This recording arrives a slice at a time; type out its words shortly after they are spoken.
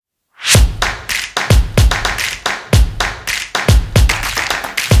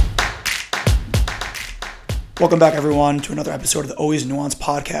Welcome back, everyone, to another episode of the Always Nuanced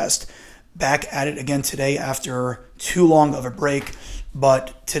podcast. Back at it again today after too long of a break,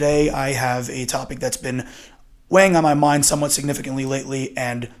 but today I have a topic that's been weighing on my mind somewhat significantly lately,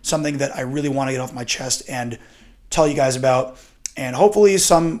 and something that I really want to get off my chest and tell you guys about, and hopefully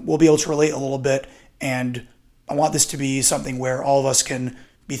some will be able to relate a little bit. And I want this to be something where all of us can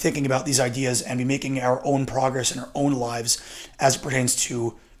be thinking about these ideas and be making our own progress in our own lives as it pertains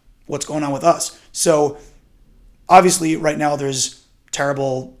to what's going on with us. So obviously right now there's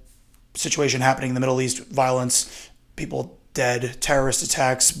terrible situation happening in the Middle East, violence, people dead, terrorist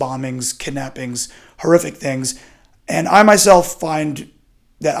attacks, bombings, kidnappings, horrific things. And I myself find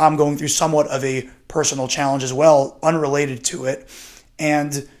that I'm going through somewhat of a personal challenge as well, unrelated to it.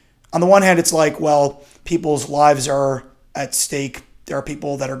 And on the one hand, it's like, well, people's lives are at stake. There are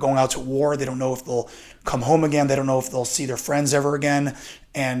people that are going out to war. They don't know if they'll come home again. They don't know if they'll see their friends ever again.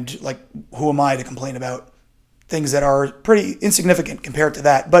 And like, who am I to complain about things that are pretty insignificant compared to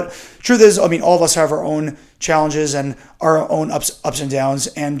that? But truth is, I mean, all of us have our own challenges and our own ups and downs.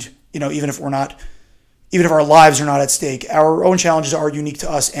 And, even if our lives are not at stake, our own challenges are unique to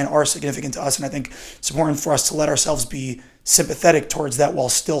us and are significant to us. And I think it's important for us to let ourselves be sympathetic towards that while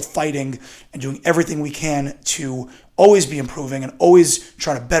still fighting and doing everything we can to always be improving and always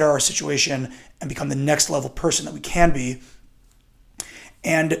try to better our situation and become the next level person that we can be.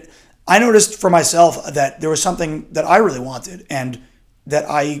 And I noticed for myself that there was something that I really wanted and that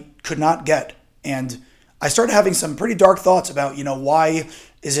I could not get. And I started having some pretty dark thoughts about, why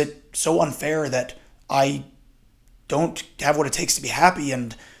is it so unfair that I don't have what it takes to be happy,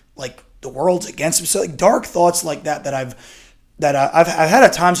 and like the world's against me. So like dark thoughts like that I've had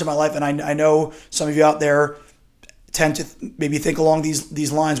at times in my life. And I know some of you out there tend to maybe think along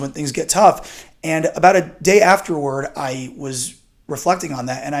these lines when things get tough. And about a day afterward, I was reflecting on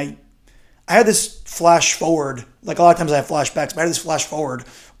that, and I had this flash forward. Like a lot of times I have flashbacks, but I had this flash forward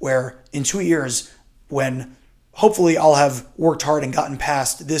where in 2 years, when hopefully I'll have worked hard and gotten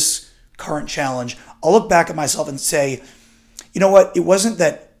past this current challenge, I'll look back at myself and say, you know what? It wasn't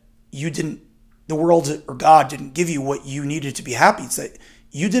that the world or God didn't give you what you needed to be happy. It's that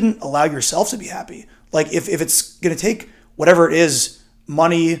you didn't allow yourself to be happy. Like if it's going to take whatever it is,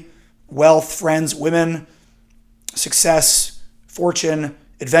 money, wealth, friends, women, success, fortune,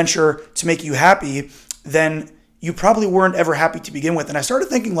 adventure to make you happy, then you probably weren't ever happy to begin with. And I started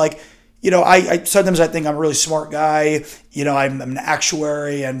thinking like, I sometimes I think I'm a really smart guy. I'm an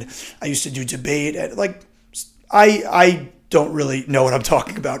actuary and I used to do debate. And like, I don't really know what I'm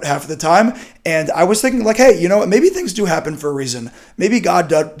talking about half of the time. And I was thinking like, hey, maybe things do happen for a reason. Maybe God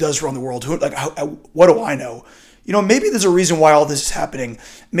does run the world. What do I know? Maybe there's a reason why all this is happening.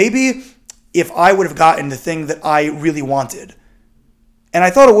 Maybe if I would have gotten the thing that I really wanted, and I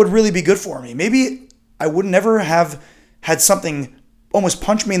thought it would really be good for me, maybe I would never have had something almost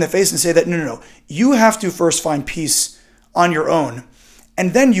punch me in the face and say that, no, you have to first find peace on your own,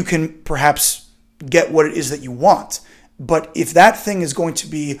 and then you can perhaps get what it is that you want. But if that thing is going to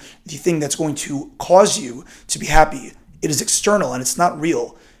be the thing that's going to cause you to be happy, it is external and it's not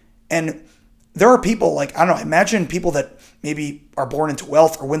real. And there are people like, I don't know, imagine people that maybe are born into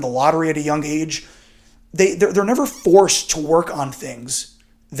wealth or win the lottery at a young age. They're never forced to work on things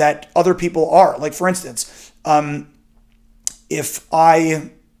that other people are. Like for instance, if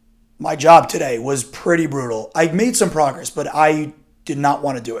my job today was pretty brutal, I made some progress, but I did not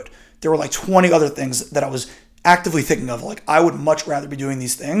want to do it. There were like 20 other things that I was actively thinking of. Like I would much rather be doing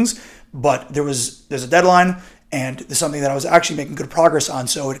these things, but there's a deadline and there's something that I was actually making good progress on.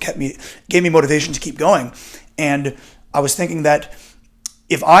 So it gave me motivation to keep going. And I was thinking that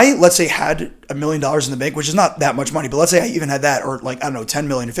if I, let's say, had $1 million in the bank, which is not that much money, but let's say I even had that, or like, I don't know, 10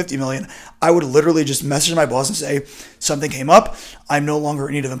 million or 50 million, I would literally just message my boss and say, something came up. I'm no longer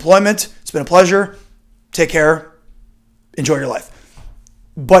in need of employment. It's been a pleasure. Take care. Enjoy your life.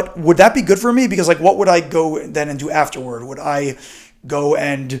 But would that be good for me? Because like, what would I go then and do afterward? Would I go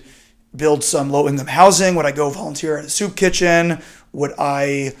and build some low-income housing? Would I go volunteer at a soup kitchen? Would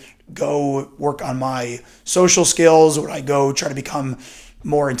I go work on my social skills? Would I go try to become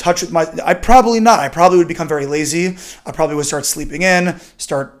more in touch with I probably not. I probably would become very lazy. I probably would start sleeping in,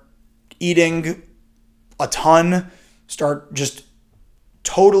 start eating a ton, start just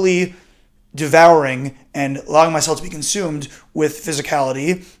totally devouring and allowing myself to be consumed with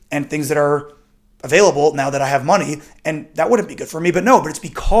physicality and things that are available now that I have money. And that wouldn't be good for me. But it's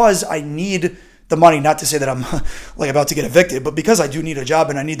because I need the money, not to say that I'm like about to get evicted, but because I do need a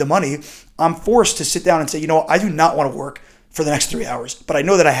job and I need the money, I'm forced to sit down and say, I do not want to work for the next 3 hours, but I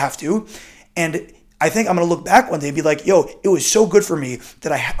know that I have to. And I think I'm going to look back one day and be like, it was so good for me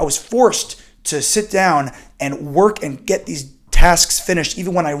that I was forced to sit down and work and get these tasks finished,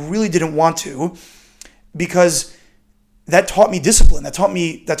 even when I really didn't want to, because that taught me discipline. That taught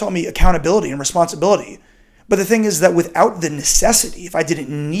me accountability and responsibility. But the thing is that without the necessity, if I didn't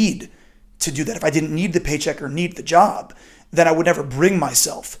need to do that, if I didn't need the paycheck or need the job, then I would never bring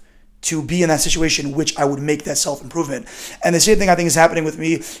myself to be in that situation which I would make that self-improvement. And the same thing I think is happening with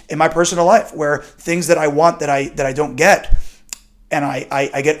me in my personal life, where things that I want that I don't get, and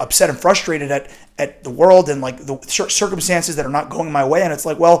I get upset and frustrated at the world and like the circumstances that are not going my way. And it's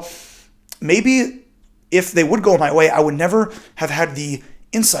like, well, maybe if they would go my way, I would never have had the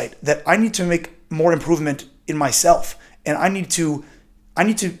insight that I need to make more improvement in myself. And I need to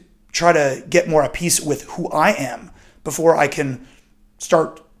try to get more at peace with who I am before I can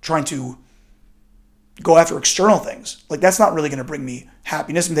start trying to go after external things. Like, that's not really going to bring me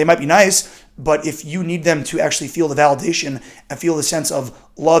happiness. And they might be nice, but if you need them to actually feel the validation and feel the sense of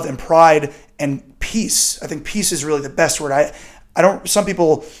love and pride and peace, I think peace is really the best word. Some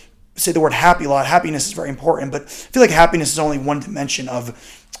people say the word happy a lot. Happiness is very important, but I feel like happiness is only one dimension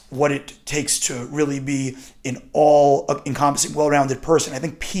of what it takes to really be an all-encompassing, well-rounded person. I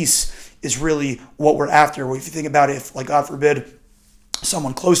think peace is really what we're after. If you think about it, if, like, God forbid,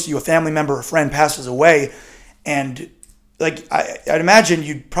 someone close to you, a family member, a friend passes away, and like I'd imagine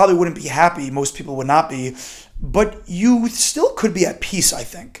you probably wouldn't be happy. Most people would not be, but you still could be at peace, I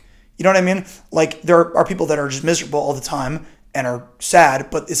think. You know what I mean? Like, there are people that are just miserable all the time and are sad,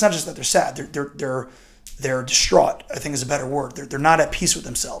 but it's not just that they're sad. They're distraught, I think is a better word. They're not at peace with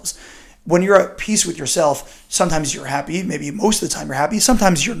themselves. When you're at peace with yourself, sometimes you're happy. Maybe most of the time you're happy.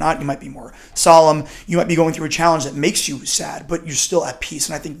 Sometimes you're not. You might be more solemn. You might be going through a challenge that makes you sad, but you're still at peace.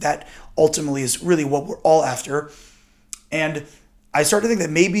 And I think that ultimately is really what we're all after. And I start to think that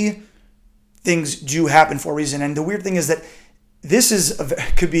maybe things do happen for a reason. And the weird thing is that this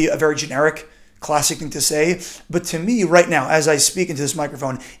could be a very generic, classic thing to say, but to me right now, as I speak into this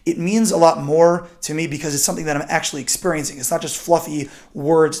microphone, it means a lot more to me because it's something that I'm actually experiencing. It's not just fluffy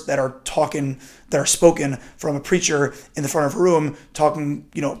words that are spoken from a preacher in the front of a room talking,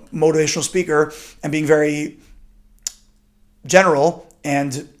 motivational speaker, and being very general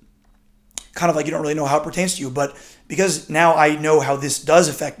and kind of like you don't really know how it pertains to you. But because now I know how this does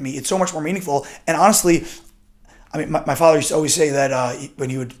affect me, it's so much more meaningful. And honestly, I mean, my father used to always say that when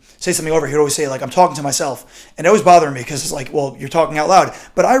he would say something over, he would always say, like, I'm talking to myself. And it always bothered me because it's like, well, you're talking out loud.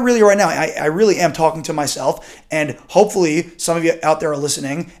 But I really, right now, I really am talking to myself. And hopefully some of you out there are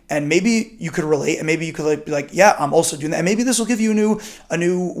listening, and maybe you could relate, and maybe you could be like, yeah, I'm also doing that. And maybe this will give you a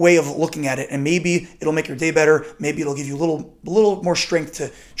new way of looking at it. And maybe it'll make your day better. Maybe it'll give you a little more strength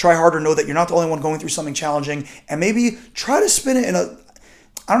to try harder, know that you're not the only one going through something challenging. And maybe try to spin it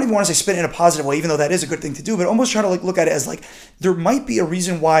I don't even want to say spin it in a positive way, even though that is a good thing to do, but almost try to look at it as like, there might be a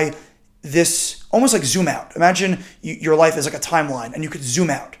reason why this, almost like zoom out. Imagine your life is like a timeline, and you could zoom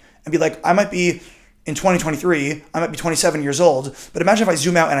out and be like, I might be in 2023, I might be 27 years old, but imagine if I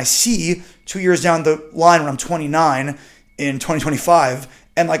zoom out and I see 2 years down the line when I'm 29 in 2025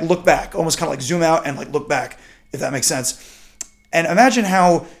 and like look back, almost kind of like zoom out and like look back, if that makes sense. And imagine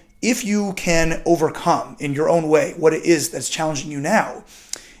how, if you can overcome in your own way what it is that's challenging you now,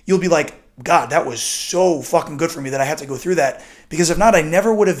 you'll be like, God, that was so fucking good for me that I had to go through that. Because if not, I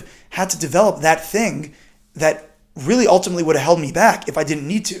never would have had to develop that thing that really ultimately would have held me back if I didn't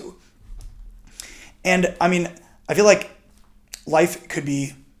need to. And I mean, I feel like life could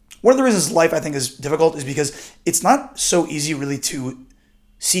be, one of the reasons life I think is difficult is because it's not so easy really to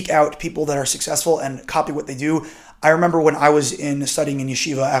seek out people that are successful and copy what they do. I remember when I was studying in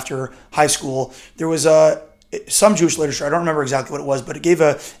yeshiva after high school, there was some Jewish literature, I don't remember exactly what it was, but it gave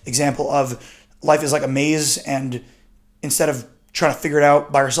an example of life is like a maze, and instead of trying to figure it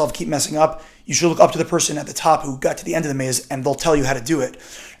out by yourself, keep messing up, you should look up to the person at the top who got to the end of the maze, and they'll tell you how to do it.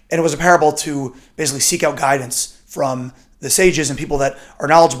 And it was a parable to basically seek out guidance from the sages and people that are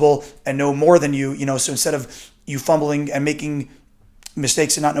knowledgeable and know more than you, so instead of you fumbling and making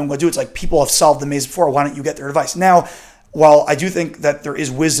mistakes and not knowing what to do, it's like people have solved the maze before, why don't you get their advice? Now, while I do think that there is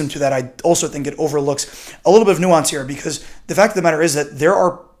wisdom to that, I also think it overlooks a little bit of nuance here, because the fact of the matter is that there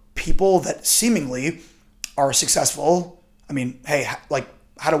are people that seemingly are successful. I mean, hey, like,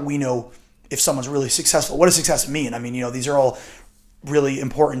 how do we know if someone's really successful? What does success mean? I mean, these are all really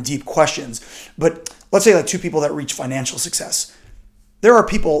important, deep questions. But let's say like two people that reach financial success. There are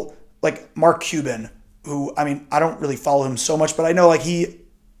people like Mark Cuban, who, I mean, I don't really follow him so much, but I know like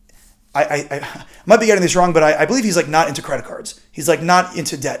I might be getting this wrong, but I believe he's like not into credit cards. He's like not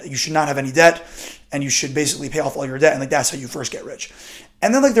into debt. You should not have any debt, and you should basically pay off all your debt, and like that's how you first get rich.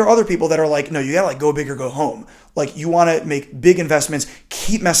 And then like there are other people that are like, no, you gotta like go big or go home. Like you want to make big investments,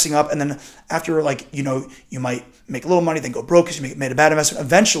 keep messing up, and then after, like, you might make a little money, then go broke because you made a bad investment.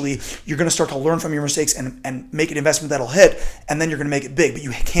 Eventually, you're going to start to learn from your mistakes and make an investment that'll hit, and then you're going to make it big. But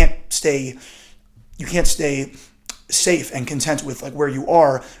you can't stay safe and content with like where you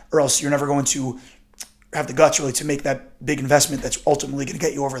are, or else you're never going to have the guts really to make that big investment that's ultimately going to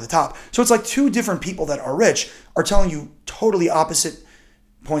get you over the top. So it's like two different people that are rich are telling you totally opposite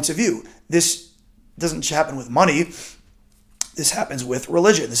points of view. This doesn't happen with money. This happens with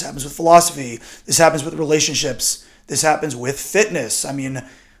religion. This happens with philosophy. This happens with relationships. This happens with fitness. I mean,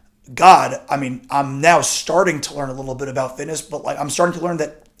 I'm now starting to learn a little bit about fitness, but like I'm starting to learn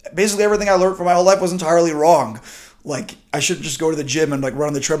that basically everything I learned for my whole life was entirely wrong. Like, I shouldn't just go to the gym and like run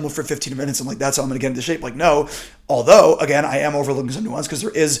on the treadmill for 15 minutes and like that's how I'm going to get into shape. Like, no. Although, again, I am overlooking some nuance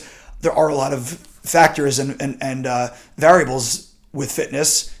because there are a lot of factors and variables with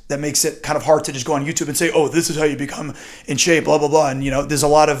fitness that makes it kind of hard to just go on YouTube and say, oh, this is how you become in shape, blah, blah, blah. And, there's a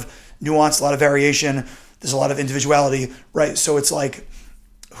lot of nuance, a lot of variation. There's a lot of individuality, right? So it's like,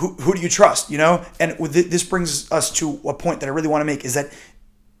 who do you trust, And this brings us to a point that I really want to make is that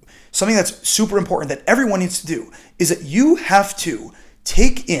something that's super important that everyone needs to do is that you have to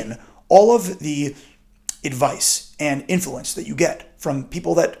take in all of the advice and influence that you get from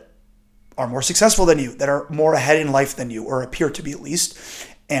people that are more successful than you, that are more ahead in life than you, or appear to be at least,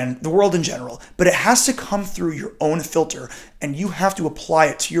 and the world in general. But it has to come through your own filter, and you have to apply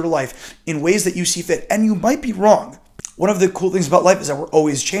it to your life in ways that you see fit. And you might be wrong. One of the cool things about life is that we're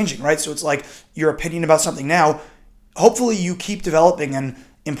always changing, right? So it's like your opinion about something now, hopefully you keep developing and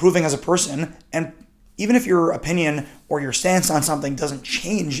improving as a person, and even if your opinion or your stance on something doesn't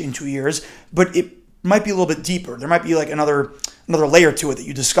change in 2 years, but it might be a little bit deeper. There might be like another layer to it that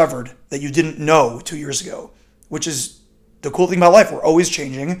you discovered that you didn't know 2 years ago, which is the cool thing about life. We're always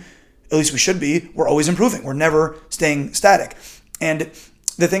changing, at least we should be. We're always improving. We're never staying static. And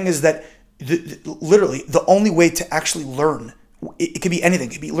the thing is that literally the only way to actually learn, it could be anything.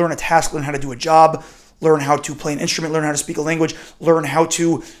 It could be learn a task, learn how to do a job, learn how to play an instrument, learn how to speak a language, learn how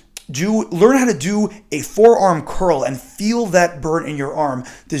to do a forearm curl and feel that burn in your arm.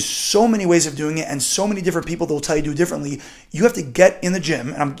 There's so many ways of doing it and so many different people that will tell you to do differently. You have to get in the gym,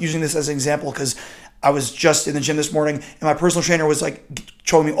 and I'm using this as an example because I was just in the gym this morning and my personal trainer was like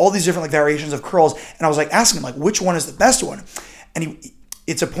showing me all these different like variations of curls, and I was like asking him like which one is the best one, and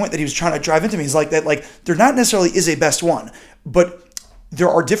it's a point that he was trying to drive into me. He's like that like there not necessarily is a best one, but there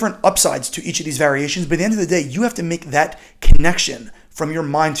are different upsides to each of these variations. But at the end of the day, you have to make that connection from your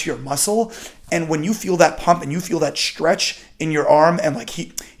mind to your muscle. And when you feel that pump and you feel that stretch in your arm, and like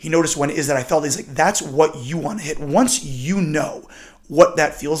he noticed when it is that I felt, he's like, that's what you want to hit. Once you know what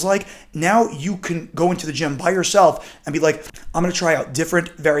that feels like, now you can go into the gym by yourself and be like, I'm going to try out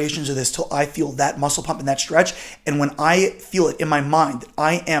different variations of this till I feel that muscle pump and that stretch. And when I feel it in my mind,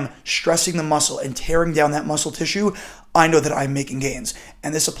 I am stressing the muscle and tearing down that muscle tissue, I know that I'm making gains.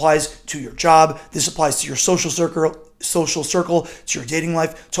 And this applies to your job. This applies to your social circle, to your dating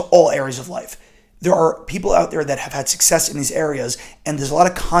life, to all areas of life. There are people out there that have had success in these areas, and there's a lot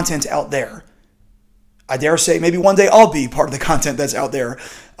of content out there. I dare say maybe one day I'll be part of the content that's out there,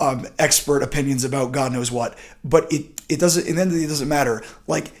 expert opinions about God knows what. But it doesn't, in the end of the day, it doesn't matter.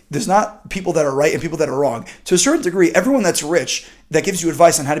 Like, there's not people that are right and people that are wrong. To a certain degree, everyone that's rich that gives you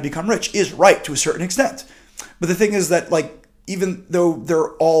advice on how to become rich is right to a certain extent. But the thing is that, like, even though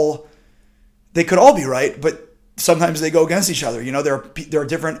they could all be right, but sometimes they go against each other. There are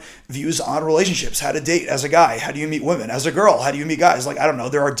different views on relationships, how to date as a guy, how do you meet women, as a girl, how do you meet guys? Like, I don't know.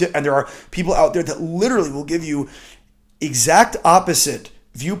 There are people out there that literally will give you exact opposite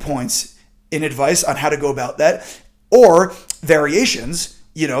viewpoints in advice on how to go about that, or variations,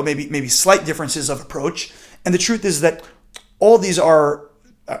 maybe slight differences of approach. And the truth is that all these are,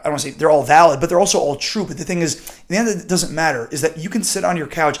 I don't want to say they're all valid, but they're also all true. But the thing is, in the end, it doesn't matter, is that you can sit on your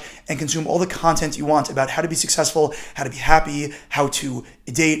couch and consume all the content you want about how to be successful, how to be happy, how to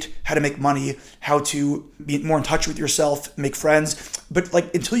date, how to make money, how to be more in touch with yourself, make friends. But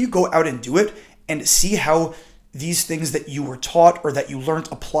like, until you go out and do it and see how these things that you were taught or that you learned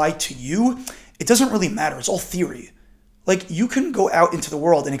apply to you, it doesn't really matter. It's all theory. Like, you can go out into the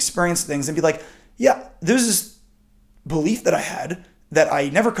world and experience things and be like, yeah, there's this belief that I had that I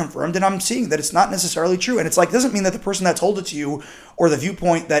never confirmed, and I'm seeing that it's not necessarily true. And it's like, it doesn't mean that the person that told it to you or the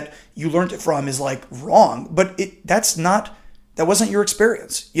viewpoint that you learned it from is like wrong, but that wasn't your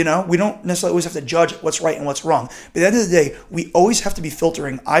experience. We don't necessarily always have to judge what's right and what's wrong. But at the end of the day, we always have to be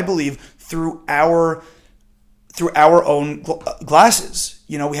filtering, I believe, through our own glasses.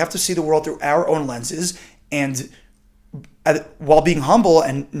 We have to see the world through our own lenses, and while being humble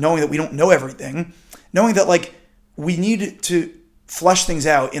and knowing that we don't know everything, knowing that like we need to flesh things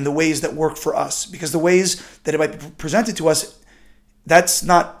out in the ways that work for us, because the ways that it might be presented to us, that's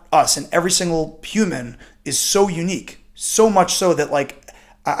not us. And every single human is so unique, so much so that, like,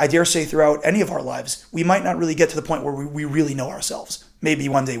 I dare say throughout any of our lives, we might not really get to the point where we really know ourselves. Maybe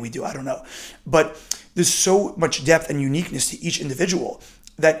one day we do, I don't know. But there's so much depth and uniqueness to each individual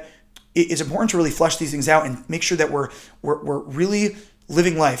that it's important to really flesh these things out and make sure that we're really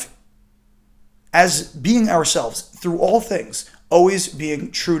living life as being ourselves through all things, always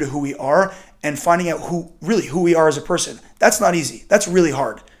being true to who we are and finding out who we are as a person. That's not easy. That's really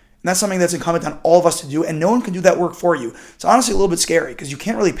hard. And that's something that's incumbent on all of us to do, and no one can do that work for you. It's honestly a little bit scary because you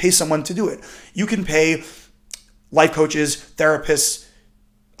can't really pay someone to do it. You can pay life coaches, therapists,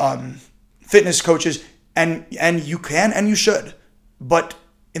 fitness coaches, and you can and you should. But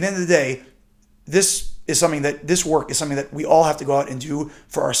at the end of the day, this work is something that we all have to go out and do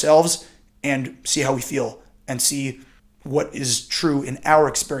for ourselves and see how we feel and see what is true in our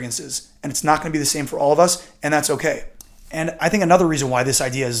experiences. And it's not going to be the same for all of us, and that's okay. And I think another reason why this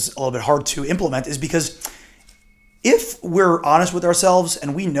idea is a little bit hard to implement is because if we're honest with ourselves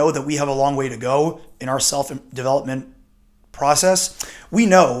and we know that we have a long way to go in our self-development process, we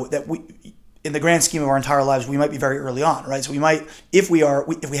know that in the grand scheme of our entire lives, we might be very early on, right? So we might, if we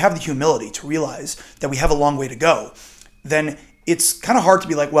have the humility to realize that we have a long way to go, then it's kind of hard to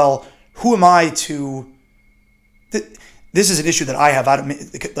be like, well, who am I to? This is an issue that I have.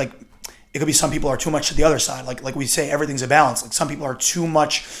 It could be some people are too much to the other side. Like we say, everything's a balance. Like some people are too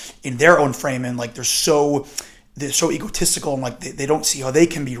much in their own frame and like they're so egotistical and like they don't see how they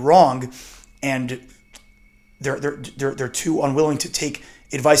can be wrong, and they're too unwilling to take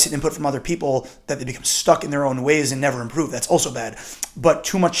advice and input from other people that they become stuck in their own ways and never improve. That's also bad. But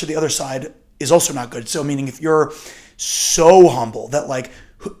too much to the other side is also not good. So meaning if you're so humble that like,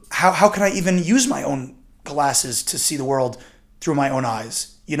 how can I even use my own glasses to see the world through my own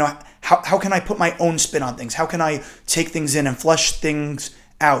eyes? You know, how can I put my own spin on things? How can I take things in and flesh things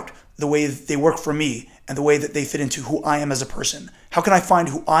out the way that they work for me and the way that they fit into who I am as a person? How can I find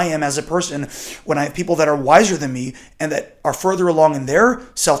who I am as a person when I have people that are wiser than me and that are further along in their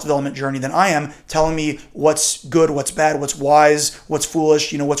self-development journey than I am, telling me what's good, what's bad, what's wise, what's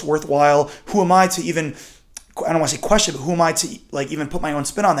foolish, what's worthwhile? Who am I to even, I don't want to say question, but who am I to like even put my own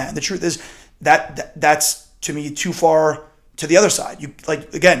spin on that? And the truth is that's to me too far to the other side.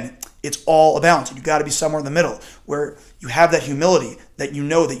 Again, it's all a balance, and you got to be somewhere in the middle where you have that humility that you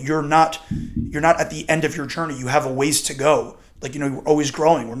know that you're not at the end of your journey. You have a ways to go. We're always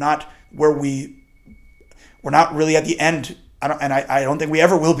growing. We're not really at the end. I don't think we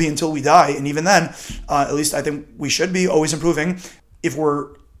ever will be until we die. And even then, at least I think we should be always improving if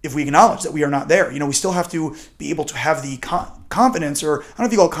we acknowledge that we are not there. We still have to be able to have the confidence, or I don't know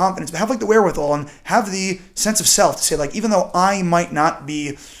if you call it confidence, but have like the wherewithal and have the sense of self to say, like, even though I might not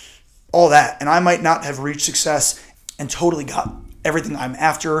be all that and I might not have reached success and totally got everything I'm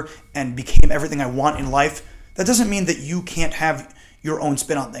after and became everything I want in life, that doesn't mean that you can't have your own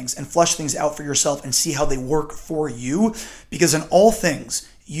spin on things and flesh things out for yourself and see how they work for you. Because in all things,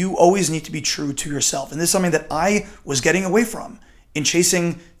 you always need to be true to yourself. And this is something that I was getting away from in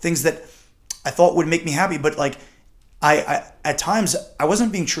chasing things that I thought would make me happy. But like I at times I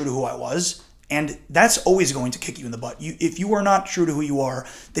wasn't being true to who I was. And that's always going to kick you in the butt. If you are not true to who you are,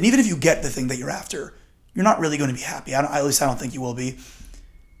 then even if you get the thing that you're after, you're not really going to be happy. At least I don't think you will be.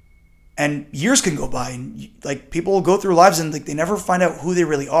 And years can go by, and like people will go through lives and like they never find out who they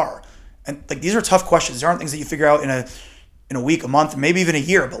really are. And like these are tough questions. There aren't things that you figure out in a week, a month, maybe even a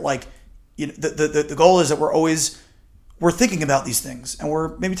year. But like the goal is that we're thinking about these things, and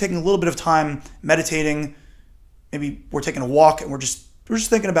we're maybe taking a little bit of time meditating. Maybe we're taking a walk and we're just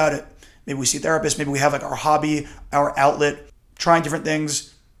thinking about it. Maybe we see a therapist. Maybe we have like our hobby, our outlet, trying different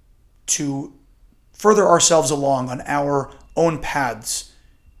things to further ourselves along on our own paths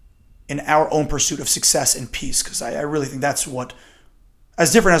in our own pursuit of success and peace. Because I really think that's what,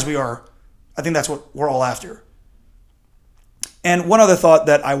 as different as we are, I think that's what we're all after. And one other thought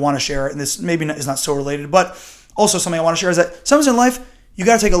that I want to share, and this maybe is not so related, but also something I want to share, is that sometimes in life, you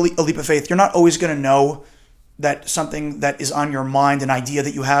got to take a leap of faith. You're not always going to know that something that is on your mind, an idea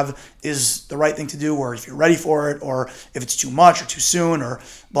that you have, is the right thing to do, or if you're ready for it, or if it's too much or too soon, or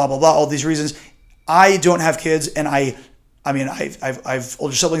blah, blah, blah, all these reasons. I don't have kids, and I've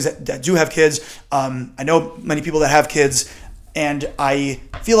older siblings that do have kids. I know many people that have kids, and I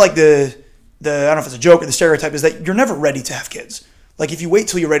feel like the I don't know if it's a joke or the stereotype is that you're never ready to have kids. Like if you wait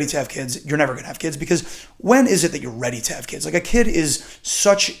till you're ready to have kids, you're never going to have kids, because when is it that you're ready to have kids? Like a kid is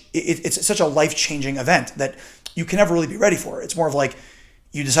it's such a life-changing event that you can never really be ready for it. It's more of like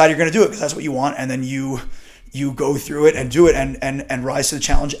you decide you're going to do it because that's what you want, and then you you go through it and do it and rise to the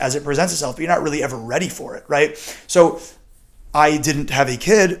challenge as it presents itself, but you're not really ever ready for it, right? So I didn't have a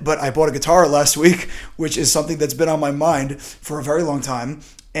kid, but I bought a guitar last week, which is something that's been on my mind for a very long time.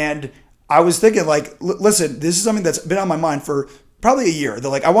 And I was thinking, like, listen, this is something that's been on my mind for probably a year.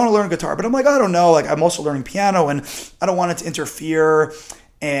 They're like, I want to learn guitar, but I'm like, I don't know. Like, I'm also learning piano, and I don't want it to interfere.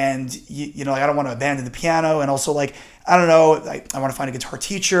 And, like, I don't want to abandon the piano. And also, like, I don't know, I want to find a guitar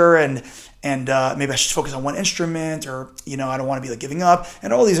teacher, and maybe I should focus on one instrument, or, I don't want to be like giving up,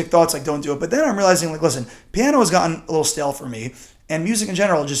 and all these like thoughts, like, don't do it. But then I'm realizing, like, listen, piano has gotten a little stale for me, and music in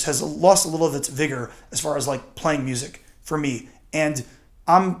general just has lost a little of its vigor as far as like playing music for me. And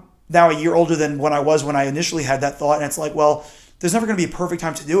I'm now a year older than when I was when I initially had that thought, and it's like, well, there's never going to be a perfect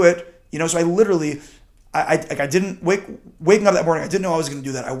time to do it, So I literally, I didn't waking up that morning, I didn't know I was going to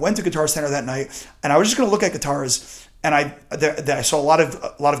do that. I went to Guitar Center that night, and I was just going to look at guitars, and I saw a lot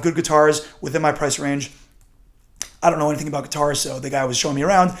of good guitars within my price range. I don't know anything about guitars, so the guy was showing me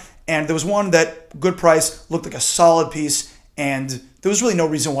around, and there was one that, good price, looked like a solid piece, and there was really no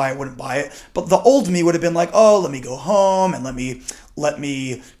reason why I wouldn't buy it. But the old me would have been like, oh, let me go home and let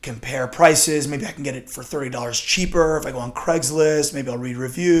me compare prices. Maybe I can get it for $30 cheaper if I go on Craigslist. Maybe I'll read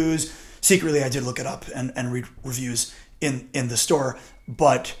reviews. Secretly, I did look it up and read reviews in the store.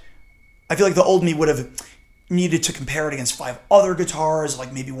 But I feel like the old me would have needed to compare it against 5 other guitars.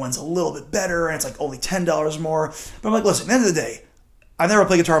 Like, maybe one's a little bit better and it's like only $10 more. But I'm like, listen, at the end of the day, I've never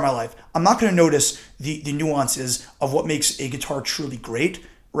played guitar in my life. I'm not going to notice the nuances of what makes a guitar truly great,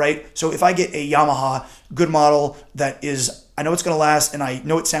 right? So if I get a Yamaha good model that is, I know it's going to last, and I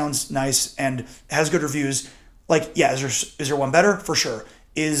know it sounds nice and has good reviews, like, yeah, is there one better? For sure.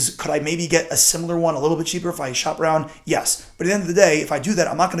 Could I maybe get a similar one a little bit cheaper if I shop around? Yes. But at the end of the day, if I do that,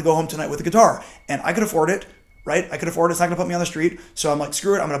 I'm not going to go home tonight with a guitar. And I could afford it, right? I could afford it. It's not going to put me on the street. So I'm like,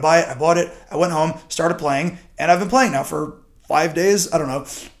 screw it. I'm going to buy it. I bought it. I went home, started playing, and I've been playing now for 5 days. I don't know.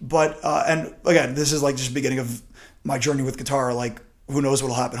 But, and again, this is like just the beginning of my journey with guitar. Like, who knows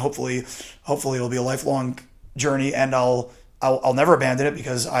what'll happen. Hopefully it'll be a lifelong journey, and I'll never abandon it,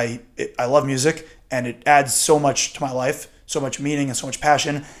 because I love music, and it adds so much to my life, so much meaning and so much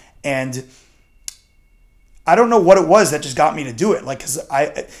passion. And I don't know what it was that just got me to do it. Like, because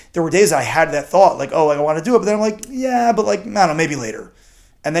there were days that I had that thought, like, oh, I want to do it, but then I'm like, yeah, but like, I don't know, maybe later.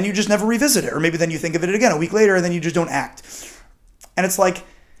 And then you just never revisit it, or maybe then you think of it again a week later, and then you just don't act. And it's like,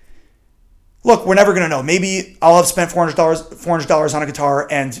 look, we're never going to know. Maybe I'll have spent $400 on a guitar,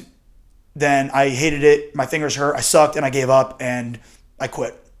 and then I hated it, my fingers hurt, I sucked, and I gave up, and I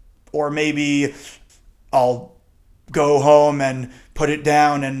quit. Or maybe I'll go home and put it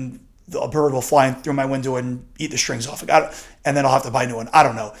down, and a bird will fly through my window and eat the strings off. And then I'll have to buy a new one. I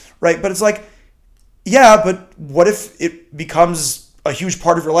don't know, right? But it's like, yeah, but what if it becomes a huge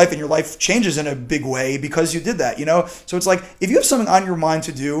part of your life, and your life changes in a big way because you did that, So it's like, if you have something on your mind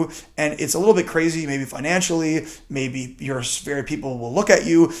to do, and it's a little bit crazy, maybe financially, maybe very people will look at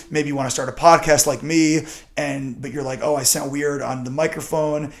you, maybe you want to start a podcast like me, but you're like, oh, I sound weird on the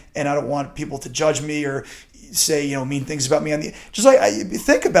microphone, and I don't want people to judge me or say, mean things about me just like,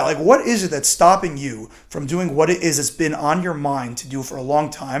 think about, like, what is it that's stopping you from doing what it is that's been on your mind to do for a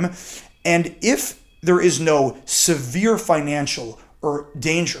long time? And if there is no severe financial or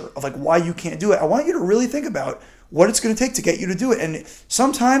danger of like why you can't do it, I want you to really think about what it's going to take to get you to do it. And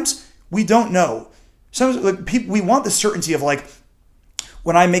sometimes we don't know. Sometimes we want the certainty of like,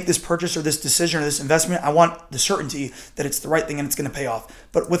 when I make this purchase or this decision or this investment, I want the certainty that it's the right thing and it's going to pay off.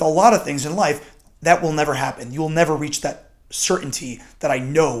 But with a lot of things in life, that will never happen. You will never reach that certainty that I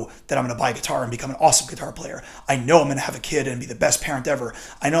know that I'm going to buy a guitar and become an awesome guitar player. I know I'm going to have a kid and be the best parent ever.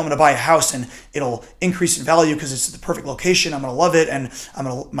 I know I'm going to buy a house and it'll increase in value because it's the perfect location. I'm going to love it, and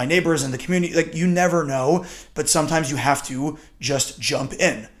my neighbors and the community, like, you never know. But sometimes you have to just jump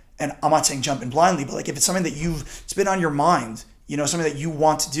in. And I'm not saying jump in blindly, but like, if it's something that it's been on your mind, something that you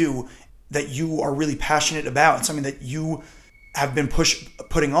want to do, that you are really passionate about, and something that you have been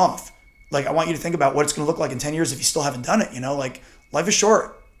putting off. Like, I want you to think about what it's going to look like in 10 years if you still haven't done it, Like, life is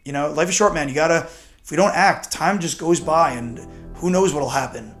short, Life is short, man. If we don't act, time just goes by, and who knows what'll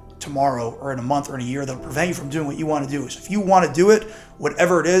happen tomorrow or in a month or in a year that'll prevent you from doing what you want to do. So if you want to do it,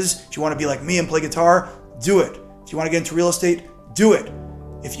 whatever it is, if you want to be like me and play guitar, do it. If you want to get into real estate, do it.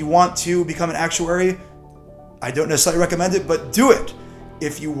 If you want to become an actuary, I don't necessarily recommend it, but do it.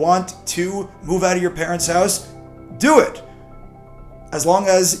 If you want to move out of your parents' house, do it. As long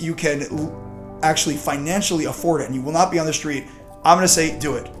as you can actually financially afford it and you will not be on the street, I'm going to say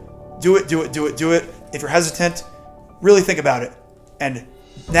do it. Do it, do it, do it, do it. If you're hesitant, really think about it. And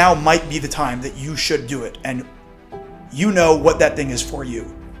now might be the time that you should do it. And you know what that thing is for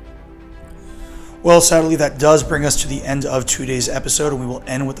you. Well, sadly, that does bring us to the end of today's episode, and we will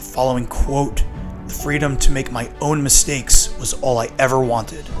end with the following quote. The freedom to make my own mistakes was all I ever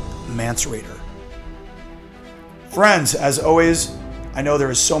wanted. Mance Raider. Friends, as always, I know there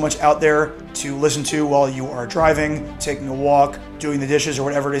is so much out there to listen to while you are driving, taking a walk, doing the dishes, or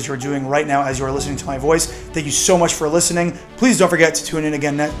whatever it is you're doing right now as you are listening to my voice. Thank you so much for listening. Please don't forget to tune in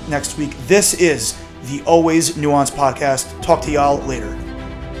again next week. This is the Always Nuanced Podcast. Talk to y'all later.